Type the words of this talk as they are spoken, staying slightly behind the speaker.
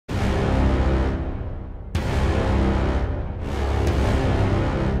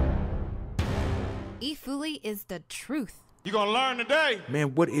E FooLy is the truth. You gonna learn today.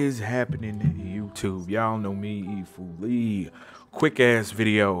 Man, what is happening YouTube? Y'all know me, E FooLy. Quick ass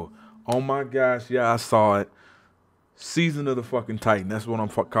video. Oh my gosh, yeah, I saw it. Season of the fucking Titan. That's what I'm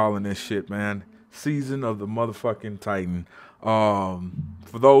calling this shit, man. Season of the motherfucking Titan. For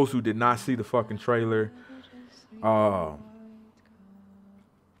those who did not see the fucking trailer,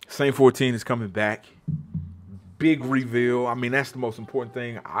 Saint 14 is coming back. Big reveal. I mean, that's the most important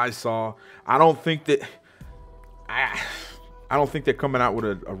thing I saw. I don't think they're coming out with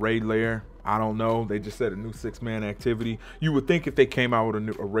a raid layer. I don't know. They just said a new 6-man activity. You would think if they came out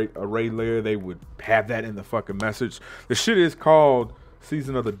with a raid layer, they would have that in the fucking message. The shit is called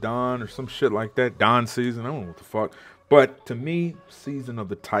Season of the Dawn or some shit like that. Dawn season. I don't know what the fuck. But to me, Season of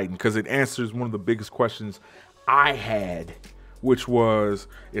the Titan, because it answers one of the biggest questions I had, which was,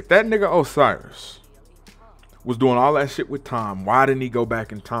 if that nigga Osiris was doing all that shit with time, why didn't he go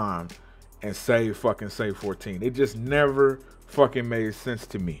back in time and save fucking Saint 14? It just never fucking made sense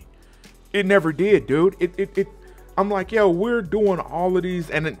to me. It never did, dude. I'm like, yo, we're doing all of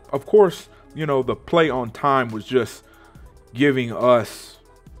these, and of course, you know, the play on time was just giving us,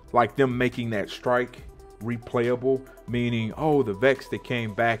 like, them making that strike replayable, meaning, oh, the Vex, they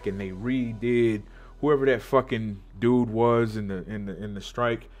came back and they redid whoever that fucking dude was in the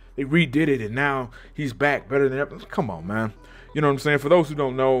strike. They redid it, and now he's back better than ever. Come on, man. You know what I'm saying? For those who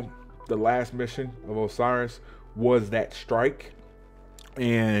don't know, the last mission of Osiris was that strike.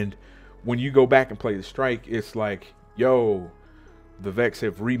 And when you go back and play the strike, it's like, yo, the Vex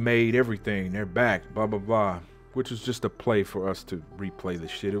have remade everything. They're back, blah, blah, blah. Which is just a play for us to replay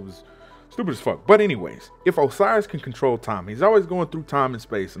this shit. It was stupid as fuck. But anyways, if Osiris can control time, he's always going through time and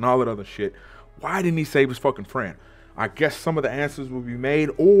space and all that other shit, why didn't he save his fucking friend? I guess some of the answers will be made,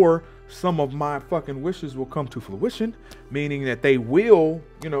 or some of my fucking wishes will come to fruition, meaning that they will,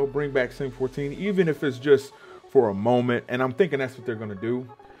 you know, bring back Saint 14, even if it's just for a moment. And I'm thinking that's what they're going to do.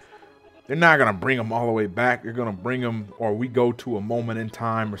 They're not going to bring them all the way back. They're going to bring them, or we go to a moment in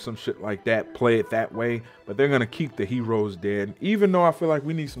time or some shit like that, play it that way. But they're going to keep the heroes dead, even though I feel like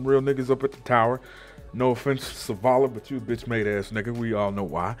we need some real niggas up at the tower. No offense, Savala, but you a bitch made ass nigga. We all know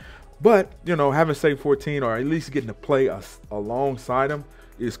why. But, you know, having Saint 14, or at least getting to play alongside him,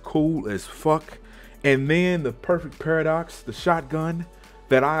 is cool as fuck. And then the perfect paradox, the shotgun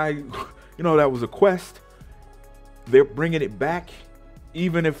that that was a quest. They're bringing it back,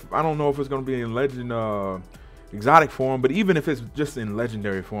 even if, I don't know if it's going to be in legend, exotic form, but even if it's just in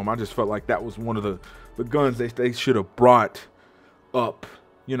legendary form, I just felt like that was one of the guns they should have brought up,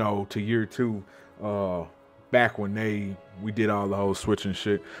 you know, to year 2, back when we did all the whole switching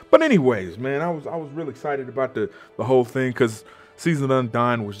shit. But anyways, man, I was really excited about the whole thing, because Season of the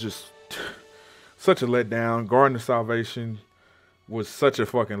Undying was just such a letdown. Garden of Salvation was such a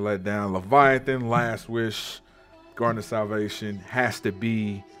fucking letdown. Leviathan, Last Wish, Garden of Salvation has to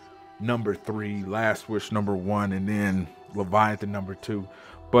be number 3, Last Wish number 1, and then Leviathan number 2.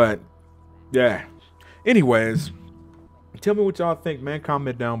 But yeah, anyways, tell me what y'all think, man.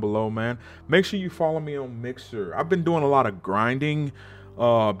 Comment down below, man. Make sure you follow me on Mixer. I've been doing a lot of grinding,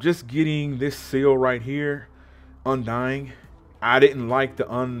 just getting this seal right here, Undying. I didn't like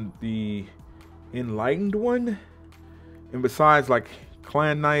the Enlightened one, and besides, like,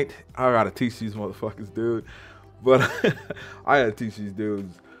 Clan Knight, I gotta teach these motherfuckers, dude. But I gotta teach these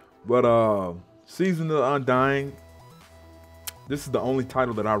dudes. But Season of the Undying, this is the only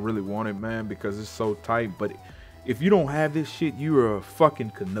title that I really wanted, man, because it's so tight. But if you don't have this shit, you're a fucking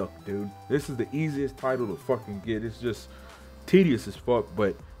Canuck, dude. This is the easiest title to fucking get. It's just tedious as fuck,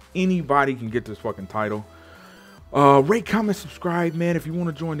 but anybody can get this fucking title. Rate, comment, subscribe, man. If you want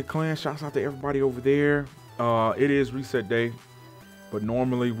to join the clan, shouts out to everybody over there. It is reset day, but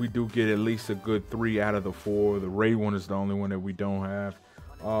normally we do get at least a good 3 out of the 4. The raid one is the only one that we don't have.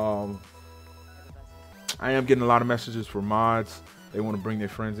 I am getting a lot of messages for mods. They want to bring their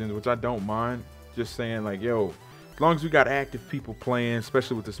friends in, which I don't mind. Just saying, like, yo, as long as we got active people playing,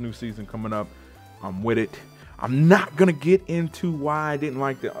 especially with this new season coming up, I'm with it. I'm not gonna get into why I didn't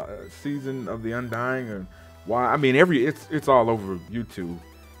like the Season of the Undying, or why. I mean, it's all over YouTube,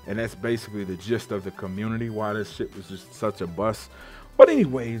 and that's basically the gist of the community, why this shit was just such a bust. But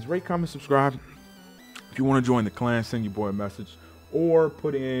anyways, rate, comment, subscribe. If you want to join the clan, send your boy a message or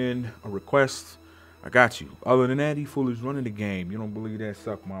put in a request. I got you. Other than that, E FooLy's running the game. You don't believe that?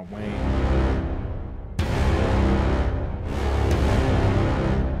 Suck my wang.